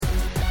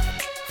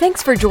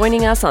Thanks for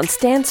joining us on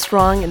Stand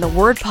Strong in the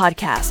Word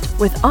podcast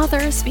with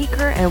author,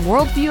 speaker, and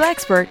worldview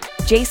expert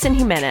Jason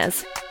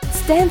Jimenez.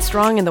 Stand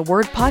Strong in the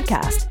Word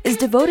podcast is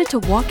devoted to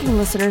walking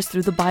listeners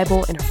through the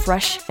Bible in a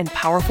fresh and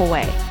powerful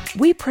way.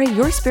 We pray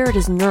your spirit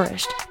is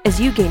nourished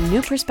as you gain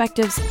new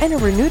perspectives and a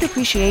renewed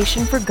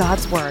appreciation for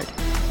God's Word.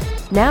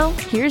 Now,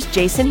 here's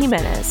Jason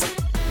Jimenez.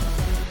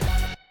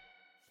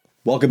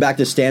 Welcome back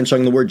to Stand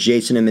Strong in the Word.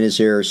 Jason Jimenez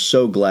here.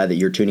 So glad that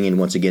you're tuning in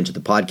once again to the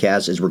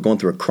podcast as we're going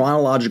through a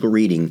chronological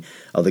reading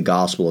of the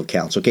Gospel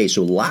accounts. Okay,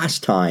 so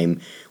last time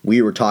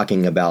we were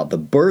talking about the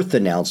birth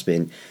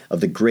announcement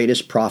of the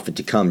greatest prophet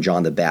to come,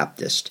 John the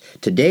Baptist.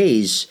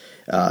 Today's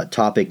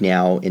topic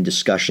now in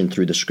discussion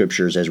through the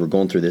scriptures as we're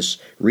going through this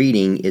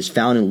reading is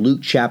found in Luke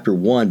chapter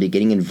 1,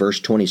 beginning in verse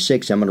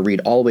 26. I'm going to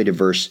read all the way to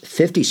verse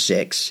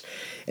 56.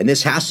 And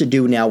this has to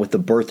do now with the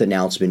birth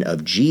announcement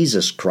of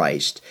Jesus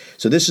Christ.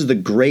 So this is the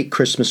great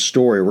Christmas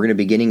story. We're going to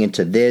be getting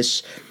into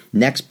this.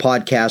 Next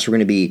podcast, we're going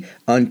to be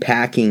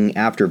unpacking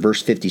after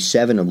verse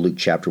 57 of Luke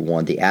chapter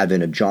 1, the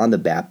advent of John the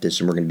Baptist,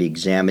 and we're going to be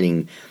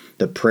examining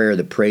the prayer,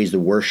 the praise, the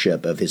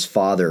worship of his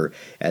Father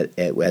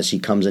as he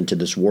comes into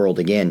this world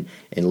again,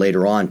 and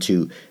later on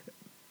to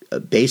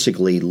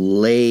basically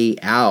lay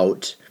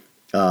out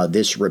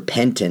this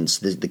repentance,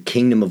 the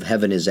kingdom of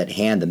heaven is at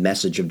hand, the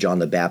message of John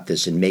the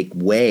Baptist, and make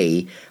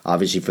way,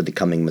 obviously, for the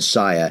coming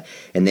Messiah.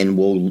 And then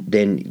we'll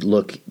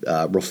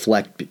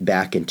reflect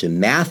back into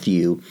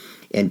Matthew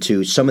and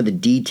to some of the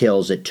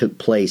details that took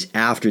place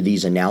after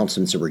these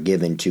announcements that were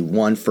given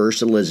to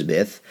first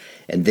Elizabeth,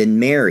 and then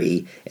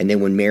Mary, and then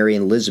when Mary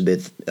and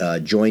Elizabeth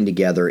joined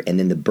together, and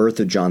then the birth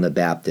of John the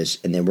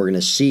Baptist. And then we're going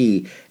to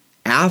see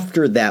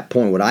after that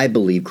point, what I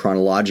believe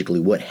chronologically,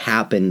 what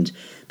happened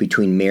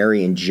between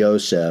Mary and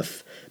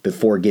Joseph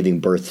before giving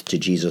birth to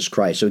Jesus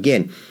Christ. So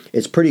again,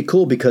 it's pretty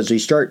cool because we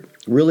start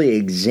really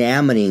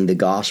examining the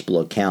gospel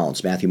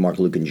accounts, Matthew, Mark,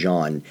 Luke, and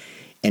John,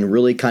 and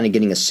really kind of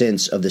getting a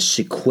sense of the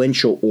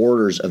sequential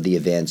orders of the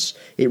events.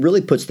 It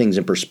really puts things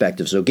in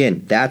perspective. So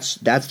again, that's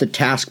the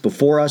task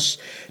before us,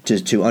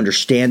 to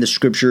understand the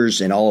scriptures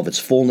in all of its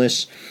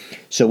fullness.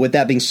 So with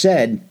that being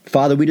said,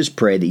 Father, we just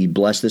pray that you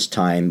bless this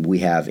time we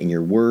have in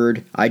your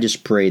word. I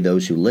just pray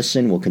those who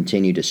listen will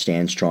continue to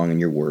stand strong in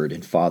your word.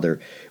 And Father,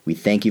 we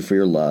thank you for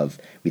your love.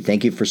 We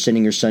thank you for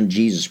sending your son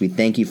Jesus. We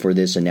thank you for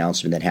this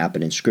announcement that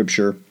happened in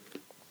scripture.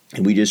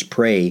 And we just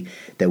pray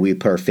that we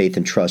put our faith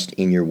and trust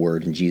in your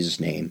word. In Jesus'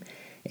 name,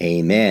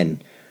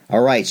 amen.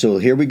 All right, so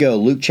here we go.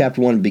 Luke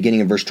chapter 1, beginning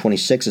in verse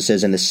 26, it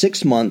says, "In the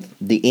 6th month,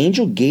 the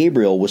angel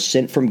Gabriel was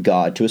sent from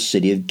God to a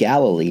city of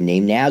Galilee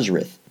named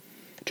Nazareth,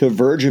 to a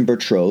virgin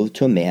betrothed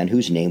to a man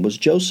whose name was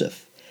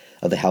Joseph,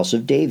 of the house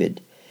of David.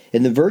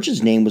 And the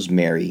virgin's name was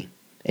Mary.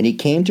 And he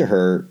came to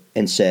her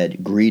and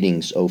said,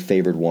 'Greetings, O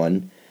favored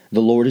one,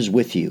 the Lord is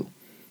with you.'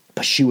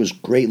 But she was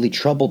greatly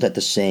troubled at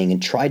the saying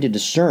and tried to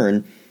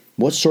discern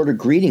what sort of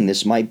greeting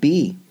this might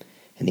be.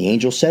 And the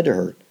angel said to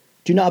her,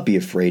 'Do not be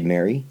afraid,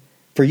 Mary,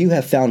 for you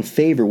have found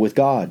favor with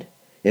God.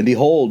 And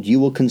behold, you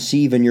will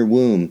conceive in your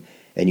womb,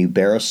 and you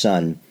bear a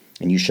son,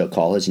 and you shall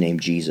call his name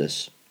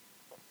Jesus.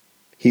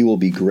 He will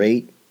be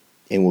great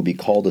and will be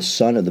called the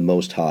Son of the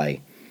Most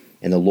High.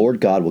 And the Lord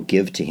God will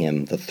give to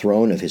him the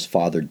throne of his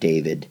father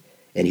David,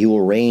 and he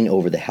will reign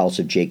over the house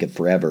of Jacob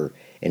forever,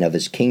 and of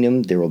his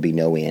kingdom there will be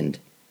no end.'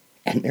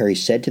 And Mary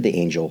said to the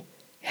angel,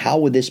 'How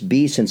would this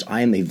be, since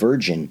I am a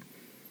virgin?'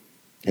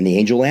 And the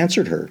angel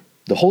answered her,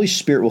 'The Holy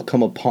Spirit will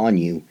come upon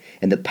you,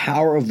 and the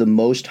power of the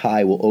Most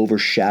High will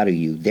overshadow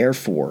you.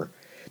 Therefore,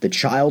 the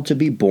child to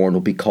be born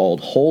will be called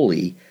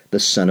Holy, the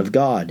Son of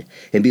God.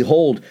 And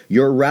behold,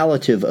 your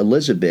relative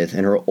Elizabeth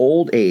in her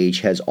old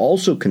age has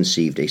also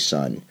conceived a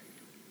son.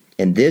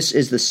 And this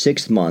is the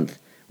 6th month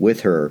with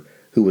her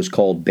who was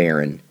called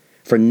barren.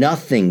 For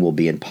nothing will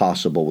be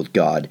impossible with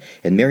God.'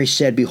 And Mary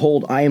said,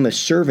 'Behold, I am a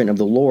servant of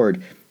the Lord.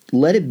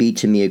 Let it be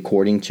to me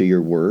according to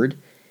your word.'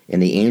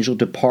 And the angel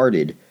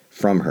departed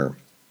from her.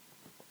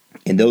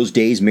 In those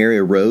days Mary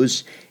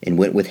arose and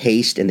went with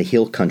haste in the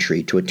hill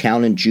country to a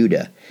town in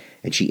Judah.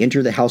 And she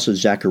entered the house of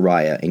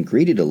Zechariah and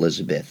greeted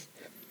Elizabeth.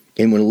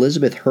 And when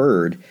Elizabeth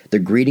heard the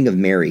greeting of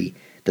Mary,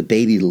 the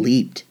baby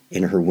leaped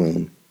in her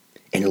womb.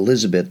 And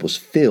Elizabeth was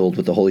filled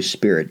with the Holy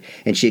Spirit.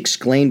 And she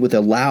exclaimed with a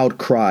loud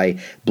cry,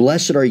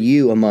 'Blessed are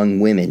you among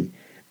women,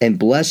 and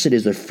blessed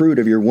is the fruit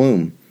of your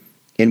womb.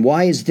 And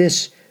why is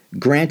this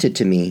granted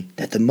to me,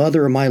 that the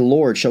mother of my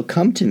Lord shall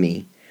come to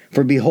me?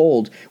 For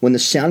behold, when the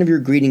sound of your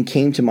greeting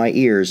came to my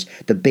ears,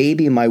 the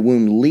baby in my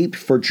womb leaped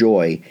for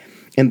joy.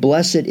 And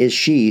blessed is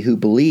she who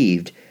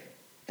believed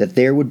that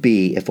there would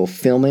be a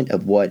fulfillment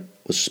of what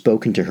was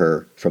spoken to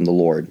her from the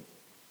Lord.'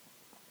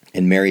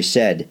 And Mary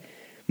said,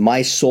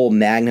 'My soul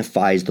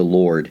magnifies the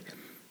Lord,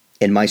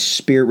 and my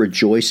spirit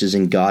rejoices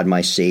in God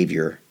my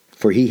Savior.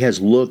 For he has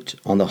looked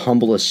on the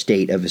humble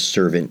estate of his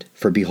servant.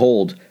 For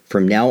behold,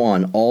 from now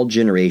on all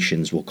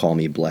generations will call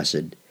me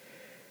blessed.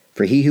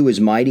 For he who is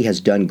mighty has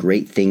done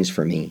great things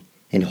for me,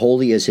 and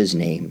holy is his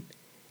name.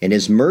 And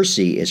his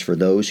mercy is for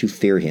those who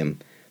fear him,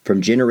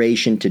 from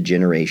generation to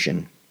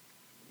generation.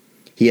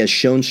 He has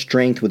shown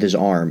strength with his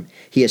arm.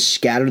 He has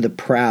scattered the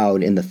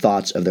proud in the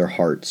thoughts of their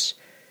hearts.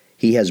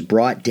 He has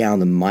brought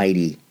down the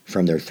mighty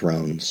from their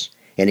thrones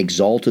and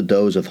exalted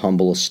those of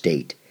humble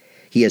estate.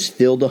 He has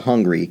filled the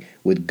hungry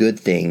with good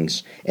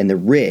things, and the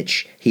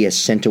rich he has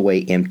sent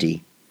away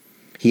empty.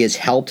 He has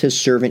helped his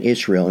servant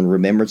Israel in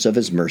remembrance of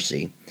his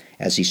mercy,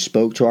 as he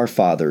spoke to our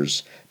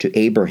fathers, to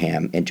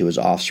Abraham, and to his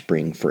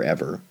offspring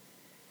forever.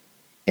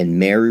 And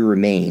Mary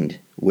remained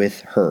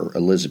with her,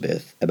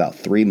 Elizabeth, about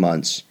 3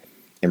 months,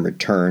 and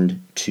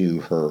returned to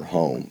her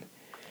home.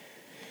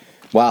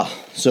 Wow.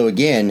 So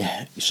again,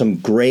 some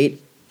great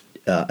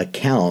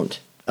accounts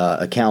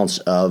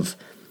of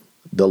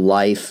the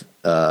life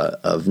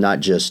of not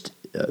just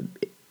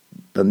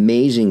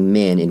amazing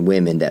men and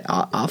women that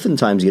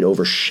oftentimes get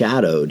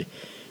overshadowed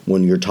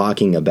when you're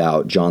talking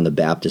about John the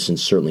Baptist and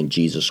certainly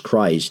Jesus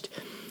Christ.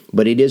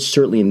 But it is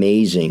certainly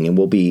amazing, and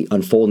we'll be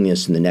unfolding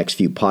this in the next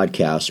few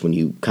podcasts when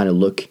you kind of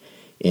look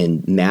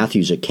in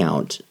Matthew's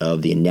account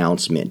of the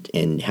announcement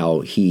and how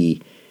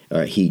he,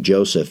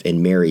 Joseph,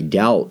 and Mary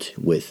dealt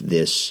with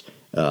this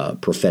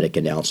prophetic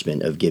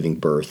announcement of giving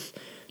birth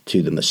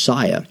to the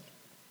Messiah,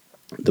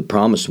 the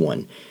promised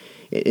one.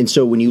 And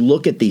so when you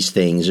look at these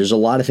things, there's a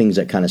lot of things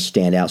that kind of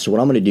stand out. So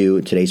what I'm going to do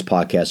in today's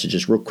podcast is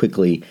just real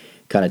quickly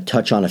kind of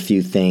touch on a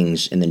few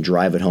things and then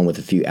drive it home with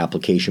a few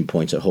application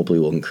points that hopefully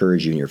will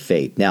encourage you in your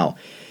faith. Now,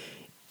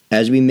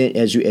 as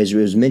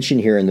was mentioned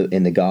here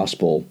in the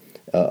Gospel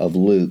of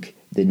Luke,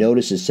 the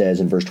notice it says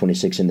in verse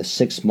 26, in the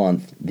 6th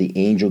month, the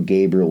angel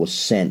Gabriel was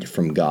sent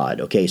from God.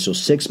 Okay, so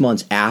 6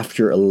 months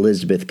after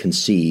Elizabeth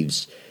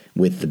conceives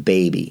with the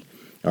baby.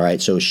 All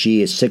right, so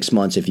she is 6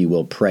 months, if you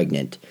will,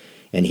 pregnant.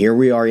 And here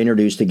we are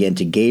introduced again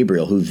to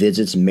Gabriel, who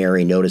visits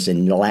Mary, notice,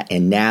 in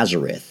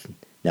Nazareth.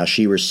 Now,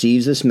 she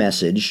receives this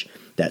message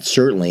that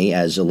certainly,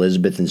 as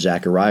Elizabeth and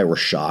Zechariah were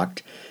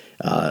shocked,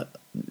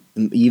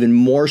 even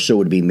more so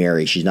would be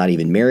Mary. She's not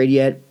even married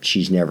yet.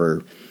 She's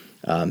never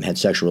had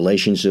sexual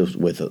relations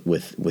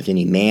with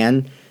any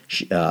man.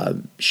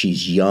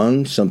 She's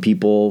young. Some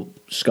people,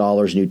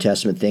 scholars, New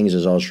Testament things,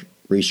 as I was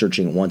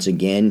researching once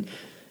again,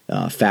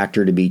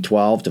 factor to be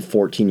 12 to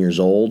 14 years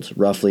old,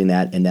 roughly in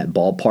that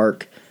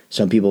ballpark.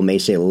 Some people may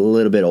say a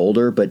little bit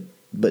older, but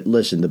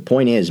listen, the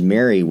point is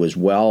Mary was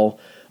well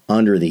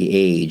under the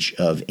age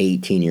of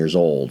 18 years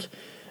old.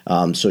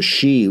 So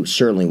she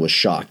certainly was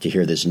shocked to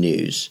hear this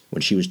news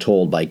when she was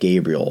told by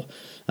Gabriel.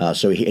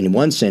 So in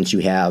one sense, you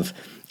have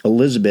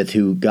Elizabeth,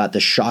 who got the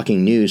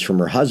shocking news from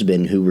her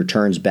husband, who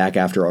returns back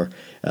after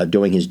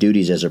doing his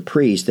duties as a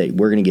priest, that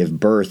we're going to give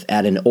birth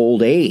at an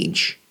old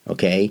age.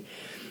 Okay,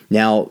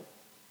 now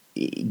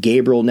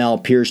Gabriel now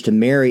appears to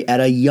Mary at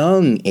a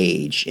young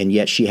age, and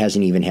yet she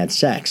hasn't even had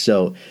sex.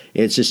 So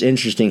it's just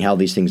interesting how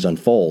these things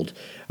unfold.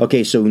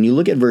 Okay, so when you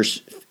look at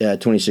verse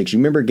 26, you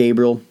remember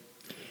Gabriel?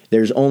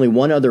 There's only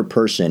one other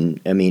person.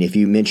 I mean, if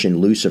you mention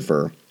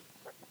Lucifer,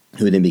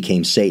 who then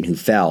became Satan, who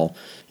fell,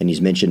 and he's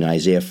mentioned in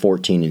Isaiah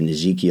 14 and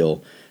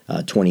Ezekiel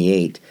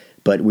 28.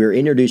 But we're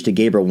introduced to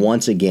Gabriel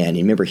once again. And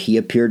remember, he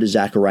appeared to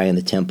Zechariah in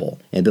the temple.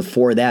 And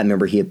before that,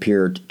 remember, he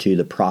appeared to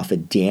the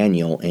prophet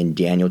Daniel in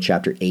Daniel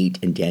chapter 8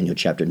 and Daniel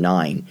chapter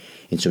 9.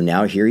 And so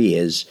now here he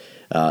is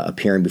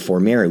appearing before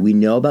Mary. We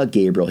know about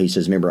Gabriel. He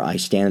says, remember, I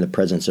stand in the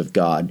presence of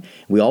God.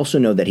 We also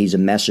know that he's a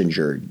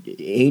messenger.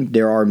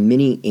 There are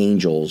many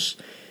angels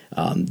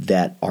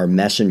that are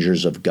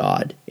messengers of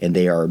God, and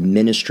they are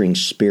ministering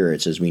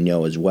spirits, as we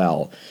know as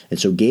well. And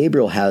so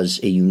Gabriel has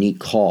a unique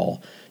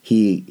call.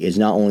 He is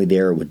not only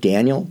there with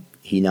Daniel,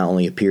 he not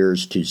only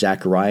appears to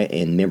Zechariah,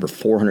 and remember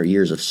 400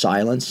 years of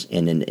silence,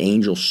 and an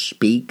angel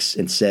speaks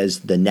and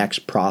says the next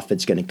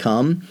prophet's going to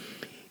come.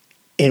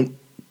 And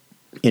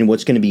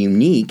what's going to be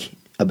unique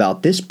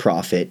about this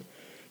prophet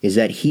is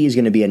that he is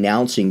going to be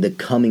announcing the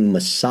coming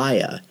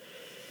Messiah.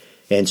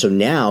 And so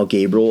now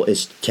Gabriel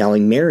is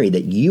telling Mary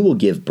that you will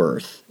give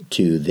birth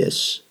to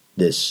this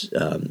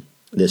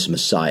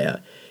Messiah.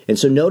 And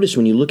so notice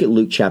when you look at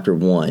Luke chapter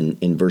 1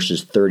 in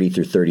verses 30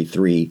 through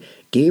 33,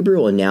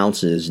 Gabriel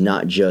announces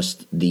not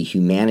just the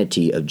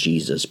humanity of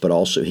Jesus, but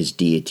also his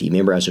deity.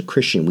 Remember, as a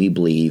Christian, we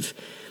believe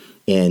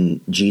in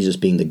Jesus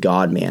being the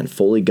God-man,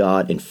 fully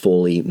God and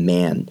fully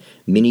man.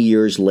 Many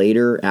years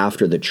later,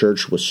 after the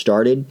church was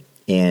started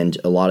and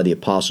a lot of the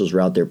apostles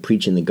were out there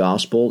preaching the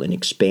gospel and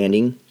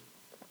expanding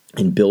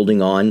and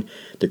building on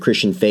the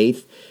Christian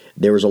faith,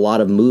 there was a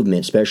lot of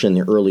movement, especially in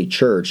the early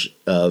church,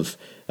 of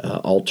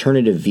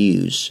alternative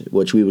views,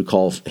 which we would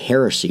call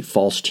heresy,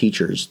 false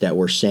teachers that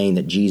were saying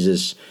that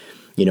Jesus,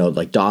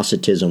 like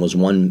Docetism was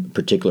one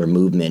particular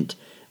movement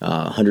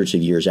hundreds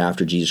of years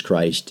after Jesus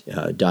Christ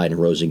died and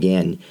rose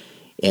again.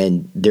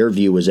 And their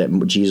view was that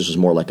Jesus was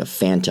more like a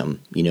phantom,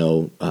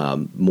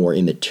 more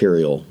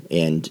immaterial,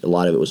 and a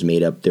lot of it was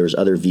made up. There was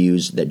other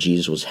views that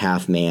Jesus was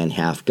half man,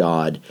 half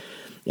God,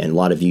 and a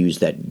lot of views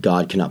that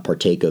God cannot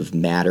partake of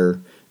matter,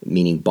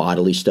 meaning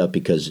bodily stuff,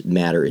 because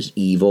matter is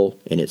evil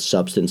in its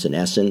substance and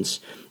essence.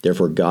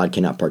 Therefore, God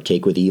cannot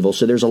partake with evil.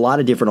 So there's a lot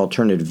of different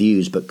alternative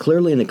views, but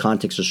clearly in the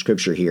context of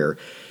Scripture here,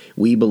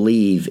 we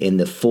believe in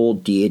the full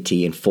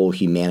deity and full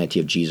humanity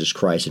of Jesus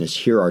Christ, and it's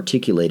here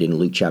articulated in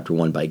Luke chapter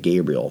 1 by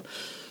Gabriel.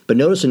 But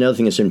notice another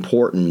thing that's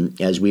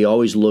important as we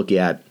always look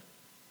at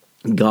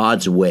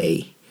God's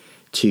way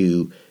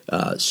to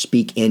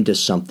speak into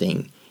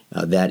something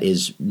that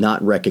is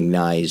not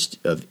recognized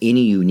of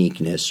any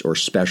uniqueness or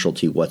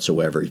specialty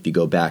whatsoever. If you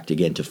go back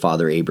again to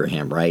Father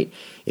Abraham, right?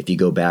 If you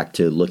go back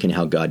to looking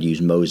how God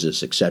used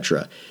Moses,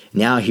 etc.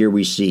 Now here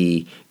we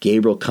see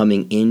Gabriel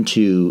coming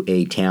into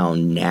a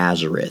town,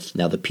 Nazareth.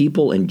 Now the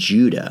people in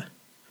Judah,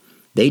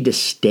 they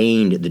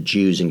disdained the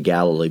Jews in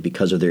Galilee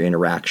because of their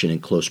interaction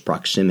and close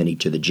proximity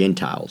to the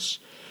Gentiles.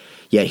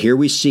 Yet here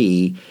we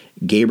see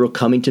Gabriel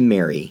coming to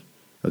Mary,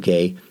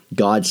 okay?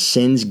 God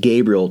sends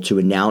Gabriel to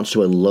announce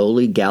to a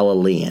lowly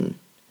Galilean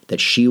that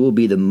she will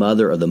be the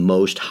mother of the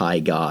Most High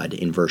God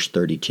in verse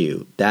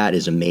 32. That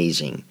is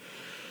amazing.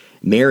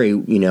 Mary,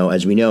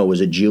 as we know,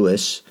 was a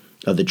Jewess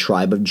of the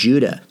tribe of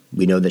Judah.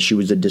 We know that she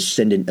was a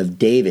descendant of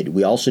David.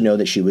 We also know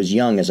that she was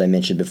young, as I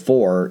mentioned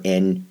before,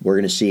 and we're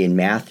going to see in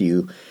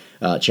Matthew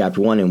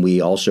chapter 1, and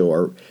we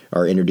also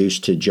are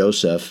introduced to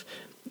Joseph.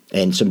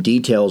 And some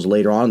details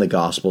later on in the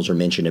Gospels are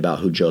mentioned about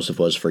who Joseph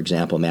was. For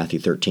example, Matthew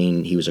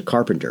 13, he was a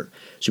carpenter.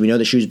 So we know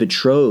that she was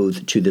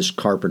betrothed to this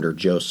carpenter,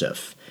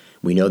 Joseph.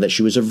 We know that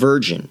she was a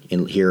virgin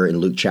here in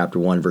Luke chapter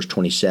 1, verse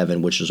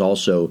 27, which is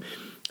also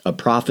a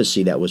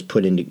prophecy that was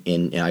put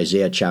in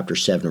Isaiah chapter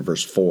 7,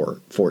 verse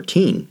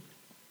 14.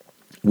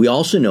 We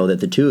also know that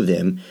the two of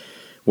them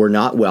were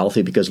not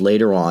wealthy because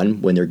later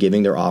on, when they're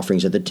giving their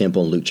offerings at the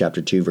temple in Luke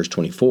chapter 2, verse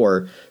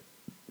 24,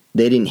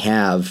 they didn't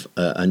have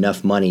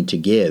enough money to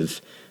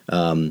give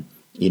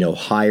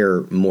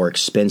higher, more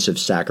expensive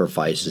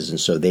sacrifices. And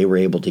so they were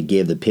able to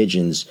give the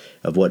pigeons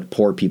of what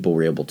poor people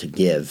were able to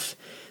give.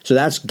 So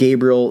that's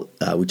Gabriel.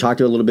 We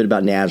talked a little bit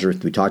about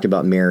Nazareth. We talked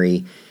about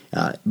Mary.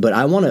 But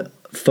I want to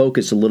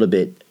focus a little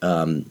bit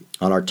on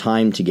our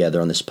time together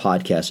on this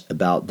podcast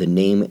about the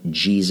name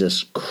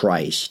Jesus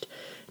Christ.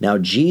 Now,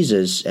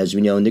 Jesus, as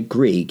we know in the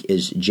Greek,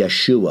 is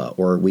Jeshua,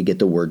 or we get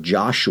the word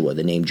Joshua,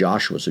 the name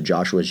Joshua. So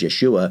Joshua is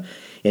Yeshua,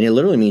 and it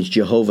literally means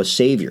Jehovah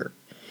Savior.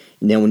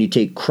 Now, when you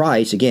take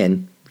Christ,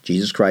 again,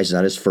 Jesus Christ is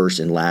not his first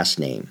and last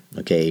name,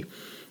 okay?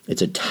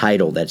 It's a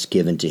title that's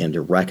given to him to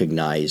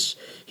recognize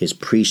his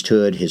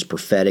priesthood, his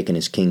prophetic, and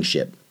his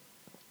kingship.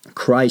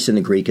 Christ in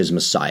the Greek is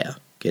Messiah.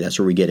 Okay, that's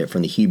where we get it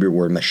from the Hebrew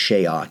word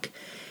Mashiach,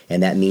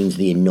 and that means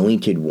the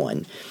anointed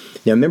one.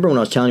 Now, remember when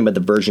I was telling you about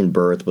the virgin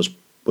birth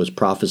was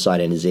prophesied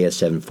in Isaiah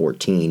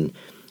 7:14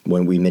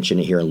 when we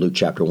mentioned it here in Luke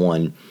chapter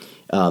 1.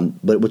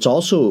 But what's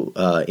also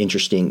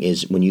interesting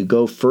is when you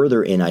go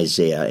further in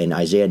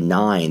Isaiah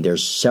 9,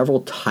 there's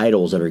several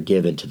titles that are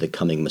given to the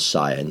coming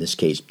Messiah, in this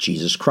case,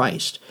 Jesus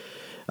Christ.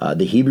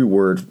 The Hebrew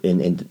word,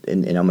 and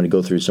I'm going to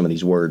go through some of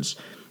these words,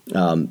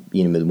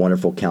 the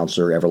wonderful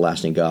counselor,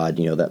 everlasting God,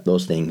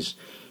 those things.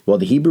 Well,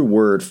 the Hebrew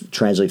word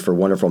translated for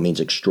wonderful means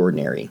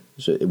extraordinary,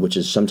 which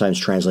is sometimes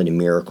translated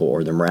miracle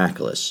or the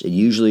miraculous. It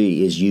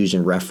usually is used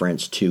in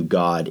reference to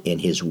God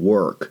and his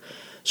work.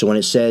 So when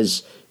it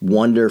says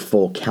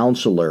wonderful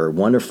counselor,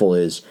 wonderful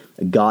is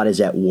God is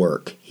at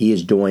work. He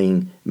is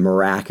doing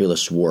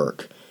miraculous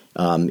work.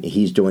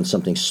 He's doing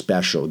something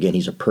special. Again,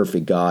 he's a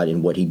perfect God,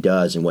 and what he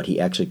does and what he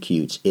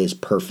executes is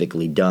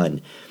perfectly done.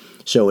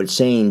 So it's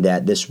saying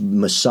that this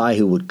Messiah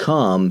who would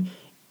come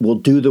will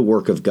do the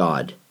work of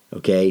God,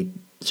 okay?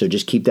 So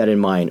just keep that in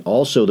mind.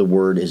 Also, the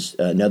word is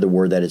another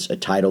word that is a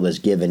title that's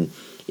given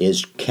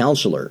is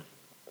counselor.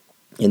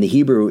 In the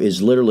Hebrew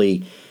is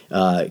literally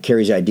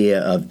carries the idea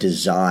of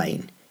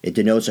design. It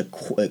denotes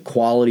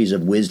qualities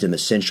of wisdom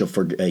essential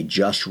for a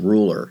just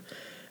ruler.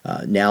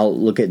 Now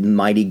look at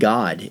mighty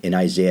God in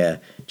Isaiah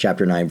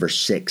chapter 9, verse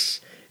 6.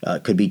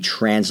 Could be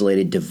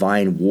translated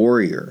divine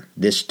warrior.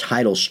 This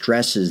title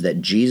stresses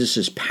that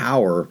Jesus'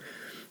 power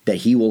that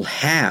he will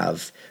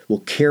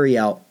carry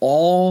out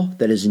all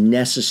that is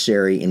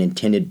necessary and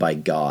intended by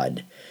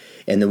God.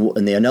 And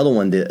the another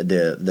one,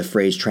 the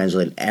phrase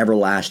translated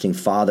everlasting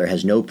Father,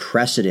 has no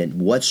precedent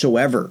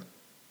whatsoever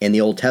in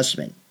the Old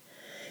Testament.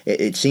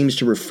 It seems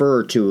to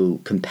refer to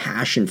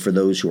compassion for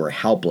those who are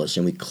helpless,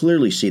 and we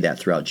clearly see that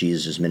throughout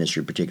Jesus'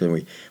 ministry,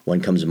 particularly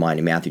one comes to mind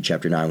in Matthew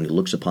chapter 9 when he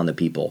looks upon the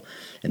people,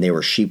 and they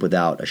were sheep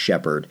without a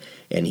shepherd,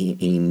 and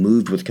he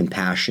moved with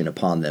compassion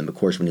upon them. Of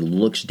course, when he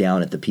looks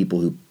down at the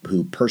people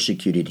who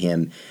persecuted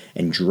him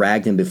and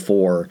dragged him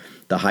before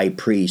the high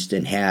priest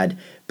and had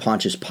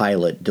Pontius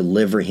Pilate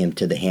deliver him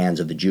to the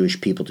hands of the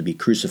Jewish people to be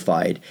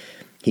crucified,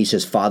 he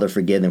says, Father,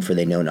 forgive them, for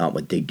they know not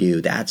what they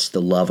do. That's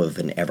the love of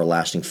an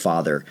everlasting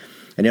Father.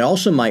 And it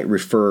also might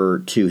refer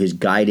to his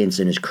guidance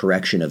and his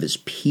correction of his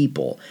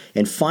people.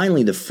 And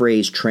finally, the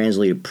phrase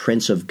translated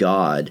Prince of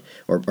God,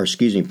 or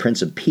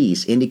Prince of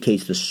Peace,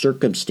 indicates the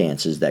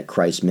circumstances that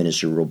Christ's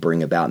ministry will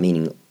bring about,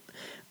 meaning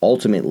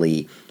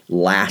ultimately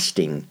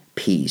lasting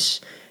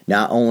peace.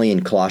 Not only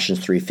in Colossians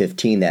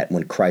 3:15 that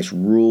when Christ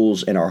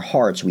rules in our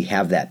hearts, we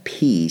have that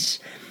peace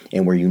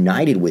and we're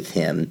united with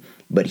him,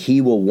 but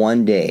he will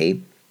one day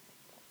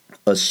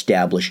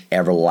establish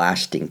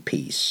everlasting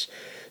peace.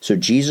 So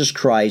Jesus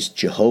Christ,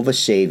 Jehovah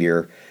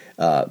Savior,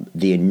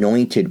 the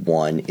Anointed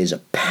One is a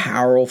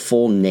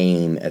powerful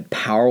name, a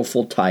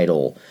powerful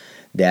title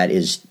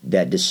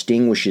that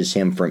distinguishes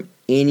him from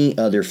any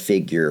other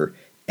figure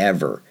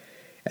ever.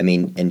 I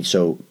mean, and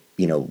so,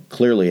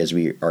 clearly as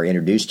we are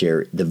introduced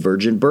here, the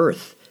virgin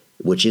birth,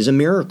 which is a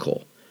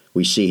miracle,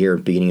 we see here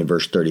beginning in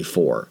verse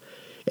 34.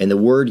 And the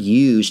word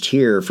used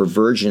here for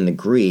virgin in the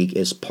Greek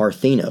is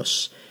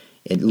parthenos.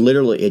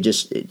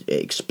 It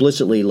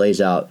explicitly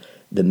lays out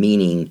the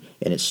meaning,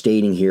 and it's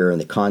stating here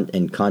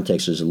in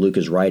context as Luke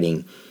is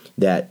writing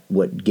that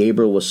what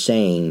Gabriel was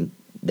saying,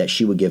 that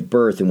she would give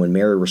birth, and when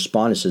Mary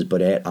responded, says,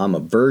 "But I'm a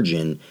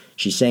virgin,"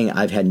 she's saying,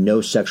 "I've had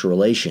no sexual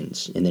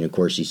relations." And then, of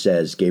course,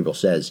 Gabriel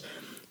says,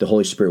 "The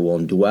Holy Spirit will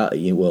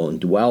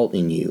indwell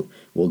in you,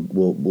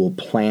 will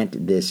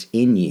plant this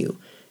in you."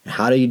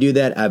 How do you do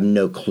that? I have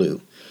no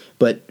clue.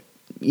 But,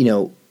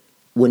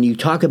 when you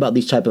talk about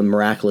these type of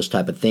miraculous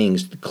type of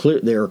things,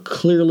 there are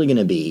clearly going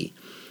to be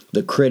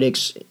the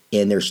critics,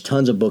 and there's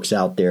tons of books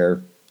out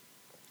there.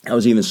 I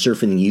was even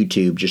surfing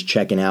YouTube, just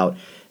checking out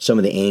some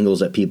of the angles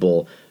that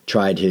people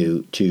try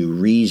to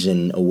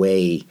reason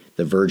away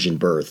the virgin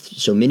birth.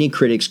 So many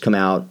critics come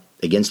out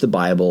against the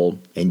Bible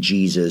and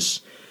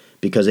Jesus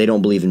because they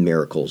don't believe in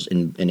miracles.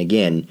 And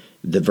again,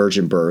 the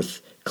virgin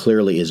birth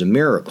clearly is a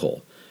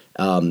miracle.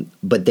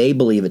 But they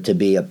believe it to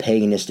be a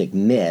paganistic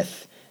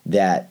myth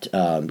that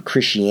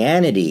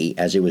Christianity,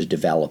 as it was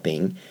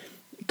developing,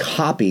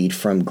 copied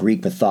from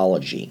Greek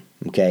mythology.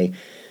 Okay?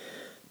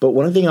 But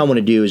one thing I want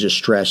to do is just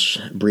stress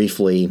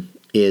briefly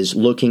is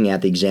looking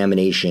at the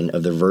examination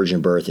of the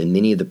virgin birth and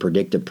many of the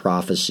predictive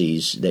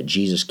prophecies that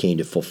Jesus came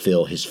to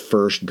fulfill his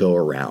first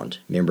go-around.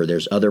 Remember,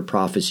 there's other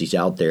prophecies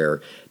out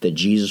there that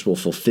Jesus will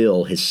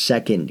fulfill his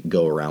second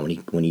go-around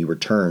when he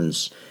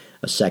returns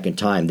a second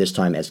time, this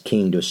time as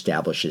king to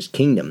establish his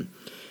kingdom.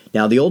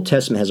 Now, the Old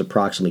Testament has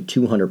approximately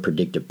 200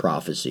 predictive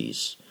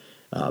prophecies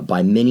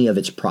by many of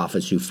its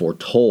prophets who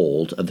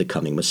foretold of the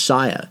coming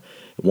Messiah.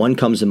 One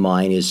comes to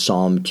mind is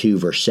Psalm 2,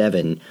 verse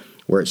 7,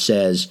 where it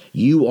says,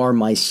 "You are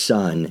my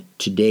son,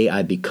 today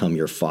I become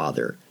your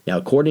father." Now,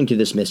 according to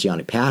this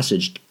messianic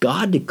passage,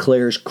 God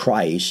declares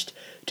Christ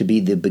to be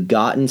the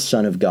begotten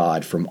Son of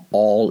God from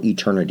all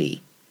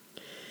eternity.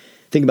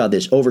 Think about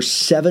this. Over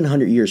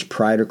 700 years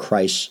prior to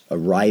Christ's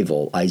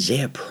arrival,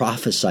 Isaiah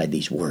prophesied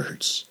these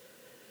words.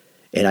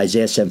 In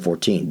Isaiah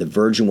 7:14, "The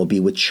virgin will be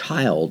with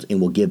child and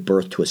will give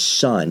birth to a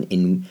son,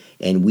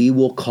 and we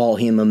will call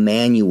him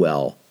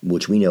Emmanuel,"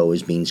 which we know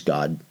means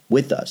God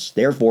with us.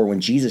 Therefore,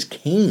 when Jesus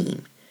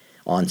came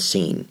on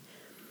scene,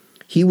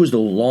 he was the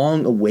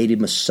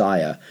long-awaited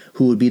Messiah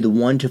who would be the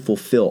one to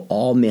fulfill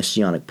all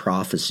messianic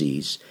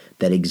prophecies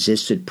that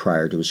existed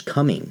prior to his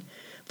coming.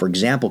 For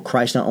example,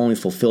 Christ not only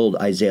fulfilled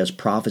Isaiah's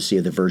prophecy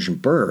of the virgin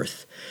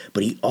birth,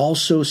 but he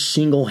also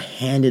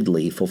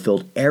single-handedly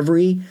fulfilled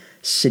every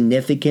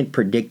significant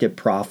predictive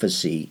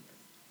prophecy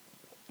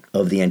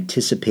of the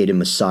anticipated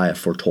Messiah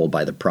foretold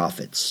by the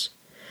prophets.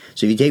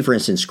 So if you take, for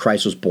instance,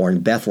 Christ was born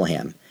in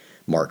Bethlehem,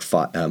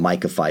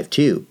 Micah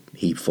 5:2,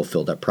 he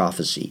fulfilled that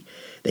prophecy.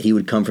 That he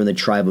would come from the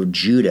tribe of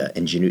Judah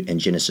in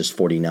Genesis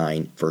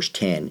 49, verse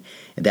 10.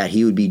 And that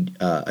he would be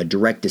a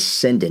direct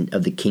descendant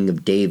of the king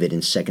of David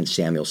in 2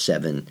 Samuel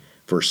 7,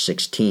 verse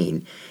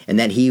 16. And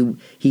that he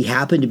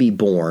happened to be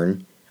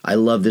born, I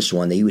love this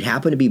one, that he would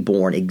happen to be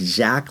born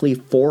exactly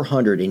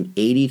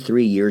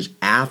 483 years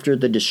after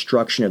the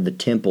destruction of the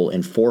temple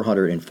in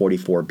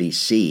 444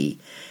 BC,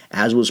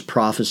 as was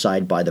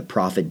prophesied by the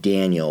prophet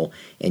Daniel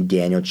in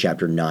Daniel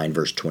chapter 9,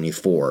 verse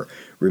 24.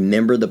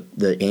 Remember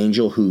the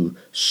angel who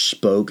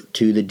spoke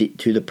to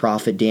the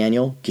prophet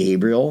Daniel,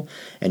 Gabriel,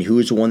 and who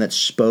was the one that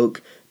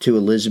spoke to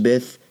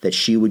Elizabeth that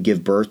she would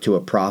give birth to a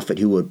prophet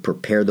who would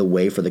prepare the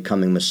way for the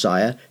coming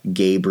Messiah,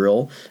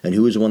 Gabriel, and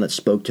who was the one that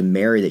spoke to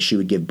Mary that she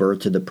would give birth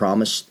to the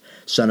promised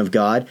Son of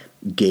God,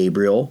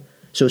 Gabriel.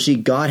 So see,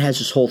 God has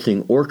this whole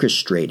thing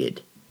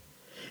orchestrated.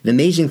 The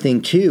amazing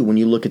thing, too, when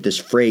you look at this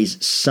phrase,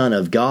 Son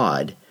of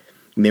God,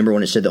 remember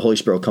when it said the Holy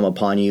Spirit will come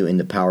upon you and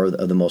the power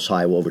of the Most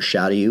High will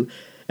overshadow you?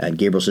 And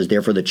Gabriel says,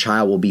 therefore the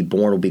child will be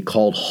born, will be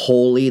called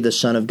Holy, the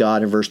Son of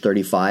God, in verse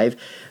 35.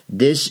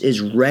 This is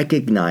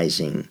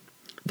recognizing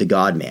the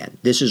God-man.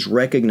 This is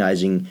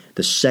recognizing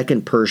the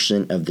second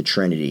person of the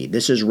Trinity.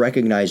 This is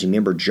recognizing,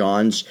 remember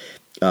John's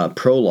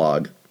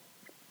John's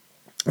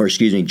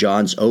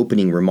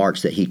opening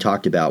remarks that he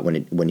talked about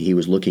when he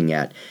was looking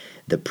at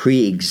the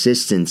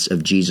pre-existence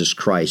of Jesus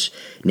Christ.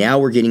 Now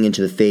we're getting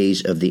into the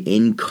phase of the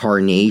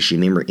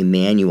incarnation. Remember,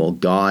 Emmanuel,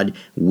 God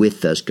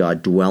with us,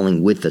 God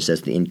dwelling with us,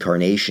 that's the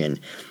incarnation.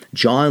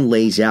 John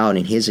lays out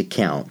in his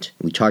account,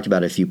 we talked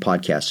about it a few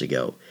podcasts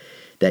ago,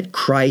 that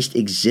Christ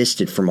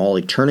existed from all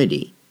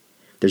eternity.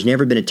 There's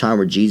never been a time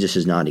where Jesus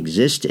has not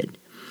existed.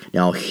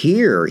 Now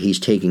here he's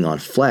taking on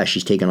flesh,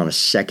 he's taking on a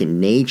second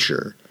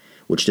nature,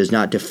 which does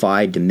not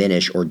defy,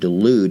 diminish, or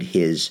dilute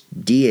his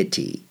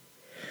deity.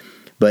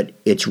 But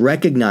it's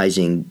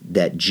recognizing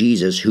that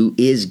Jesus, who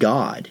is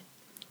God,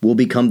 will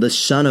become the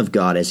Son of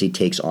God as he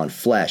takes on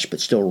flesh,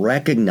 but still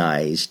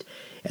recognized,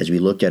 as we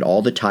looked at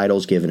all the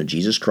titles given of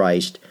Jesus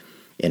Christ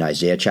in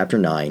Isaiah chapter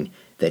 9,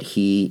 that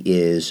he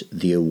is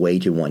the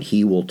awaited one.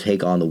 He will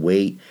take on the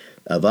weight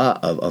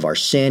of our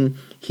sin.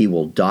 He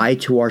will die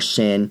to our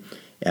sin,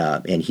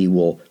 and he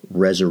will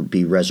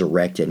be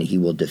resurrected, and he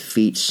will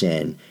defeat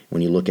sin.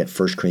 When you look at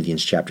 1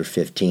 Corinthians chapter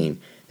 15,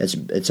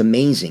 it's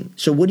amazing.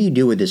 So what do you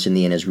do with this in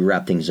the end as we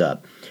wrap things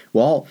up?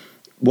 Well,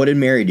 what did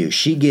Mary do?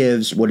 She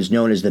gives what is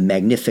known as the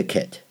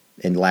Magnificat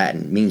in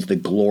Latin, means the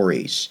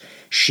glories.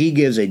 She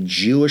gives a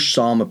Jewish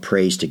psalm of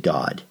praise to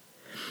God.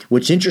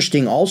 What's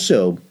interesting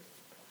also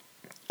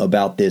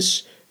about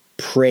this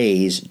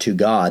praise to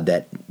God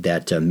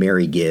that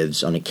Mary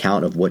gives on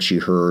account of what she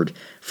heard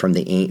from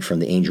the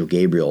angel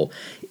Gabriel,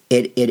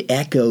 it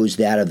echoes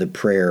that of the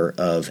prayer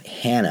of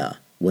Hannah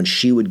when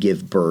she would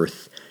give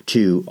birth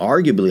to,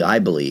 arguably, I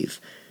believe,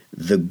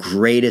 the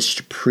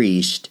greatest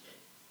priest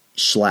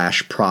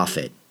 /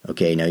 prophet.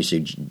 Okay, now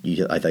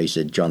I thought you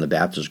said John the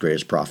Baptist was the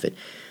greatest prophet.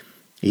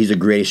 He's the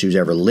greatest who's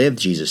ever lived,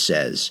 Jesus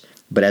says.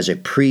 But as a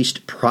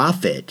priest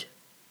prophet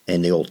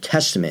in the Old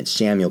Testament,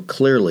 Samuel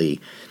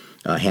clearly,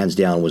 hands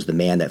down, was the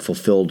man that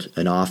fulfilled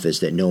an office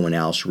that no one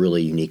else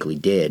really uniquely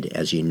did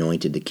as he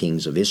anointed the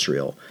kings of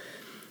Israel.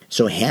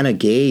 So Hannah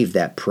gave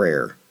that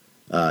prayer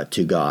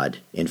to God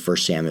in 1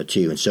 Samuel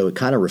 2. And so it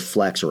kind of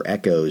reflects or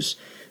echoes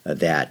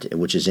that,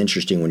 which is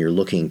interesting when you're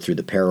looking through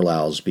the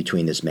parallels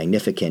between this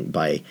Magnificat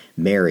by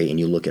Mary and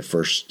you look at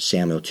 1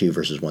 Samuel 2,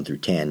 verses 1 through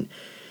 10.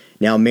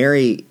 Now,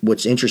 Mary,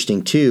 what's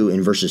interesting too,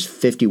 in verses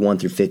 51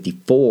 through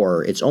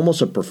 54, it's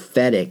almost a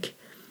prophetic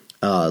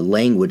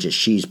language that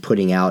she's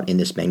putting out in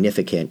this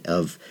Magnificat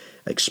of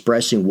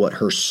expressing what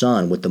her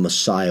son, what the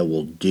Messiah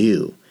will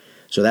do.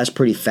 So that's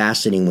pretty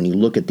fascinating when you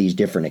look at these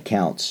different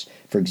accounts.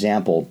 For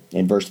example,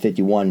 in verse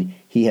 51,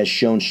 he has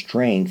shown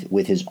strength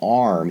with his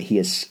arm. He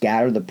has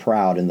scattered the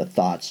proud in the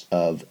thoughts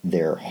of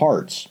their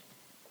hearts.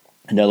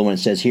 Another one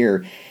says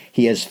here,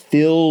 he has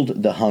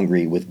filled the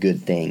hungry with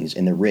good things,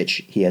 and the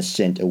rich he has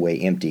sent away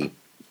empty.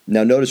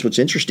 Now notice what's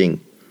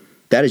interesting.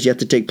 That is yet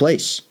to take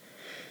place.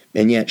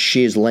 And yet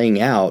she is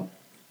laying out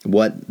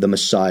what the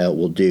Messiah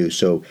will do.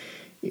 So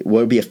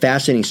what would be a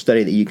fascinating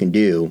study that you can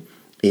do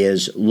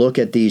is look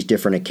at these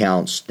different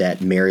accounts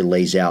that Mary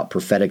lays out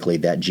prophetically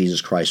that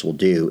Jesus Christ will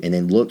do, and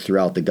then look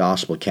throughout the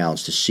gospel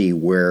accounts to see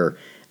where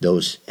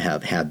those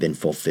have been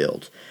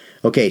fulfilled.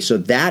 Okay, so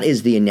that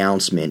is the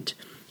announcement,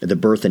 the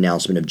birth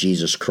announcement of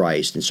Jesus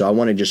Christ. And so I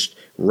want to just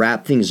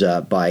wrap things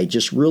up by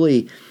just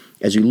really,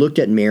 as we looked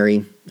at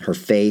Mary, her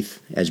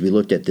faith, as we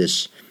looked at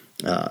this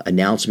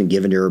announcement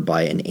given to her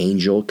by an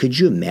angel, could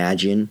you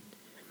imagine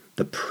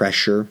the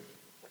pressure,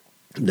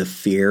 the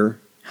fear,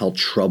 how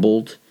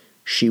troubled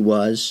she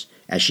was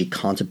as she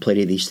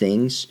contemplated these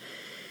things?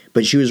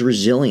 But she was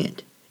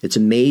resilient. It's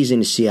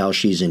amazing to see how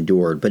she's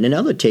endured. But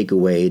another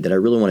takeaway that I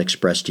really want to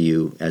express to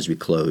you as we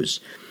close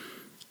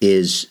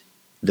is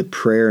the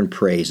prayer and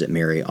praise that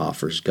Mary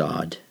offers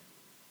God.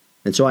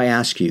 And so I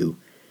ask you,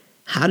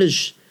 how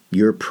does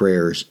your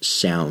prayers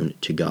sound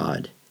to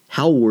God?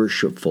 How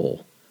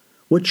worshipful?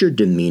 What's your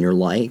demeanor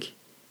like?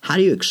 How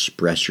do you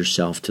express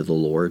yourself to the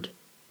Lord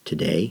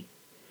today?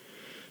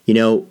 You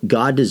know,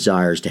 God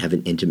desires to have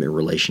an intimate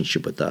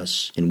relationship with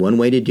us. And one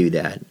way to do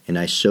that, and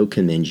I so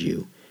commend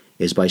you,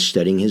 is by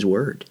studying His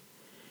Word.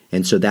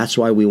 And so that's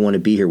why we want to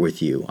be here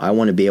with you. I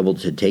want to be able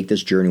to take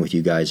this journey with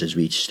you guys as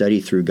we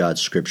study through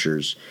God's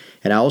Scriptures.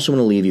 And I also want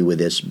to leave you with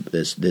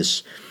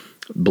this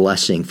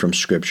blessing from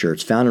Scripture.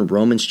 It's found in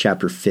Romans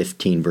chapter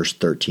 15, verse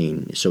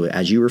 13. So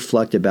as you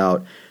reflect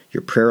about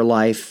your prayer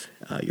life,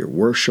 your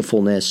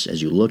worshipfulness,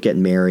 as you look at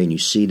Mary and you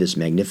see this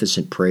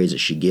magnificent praise that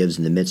she gives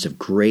in the midst of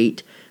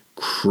great,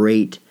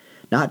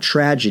 not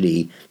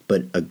tragedy,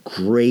 but a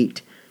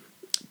great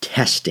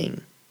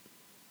testing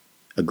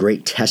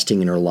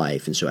in her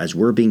life. And so as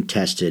we're being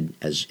tested,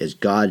 as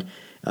God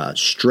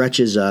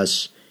stretches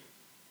us,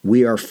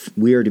 we are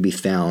to be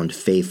found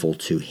faithful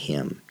to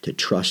Him, to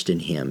trust in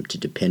Him, to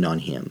depend on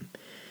Him.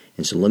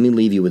 And so let me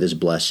leave you with this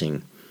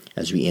blessing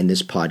as we end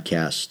this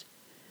podcast.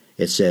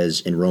 It says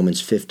in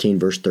Romans 15,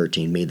 verse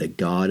 13, may the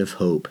God of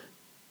hope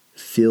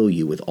fill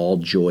you with all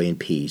joy and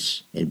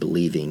peace in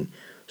believing,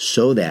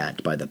 so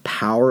that by the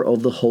power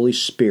of the Holy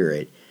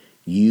Spirit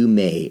you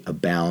may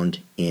abound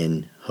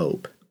in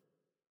hope.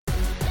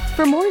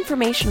 For more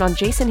information on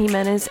Jason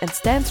Jimenez and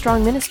Stand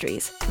Strong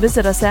Ministries,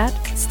 visit us at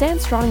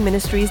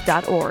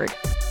standstrongministries.org.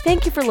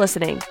 Thank you for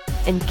listening,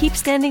 and keep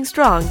standing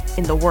strong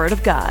in the Word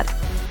of God.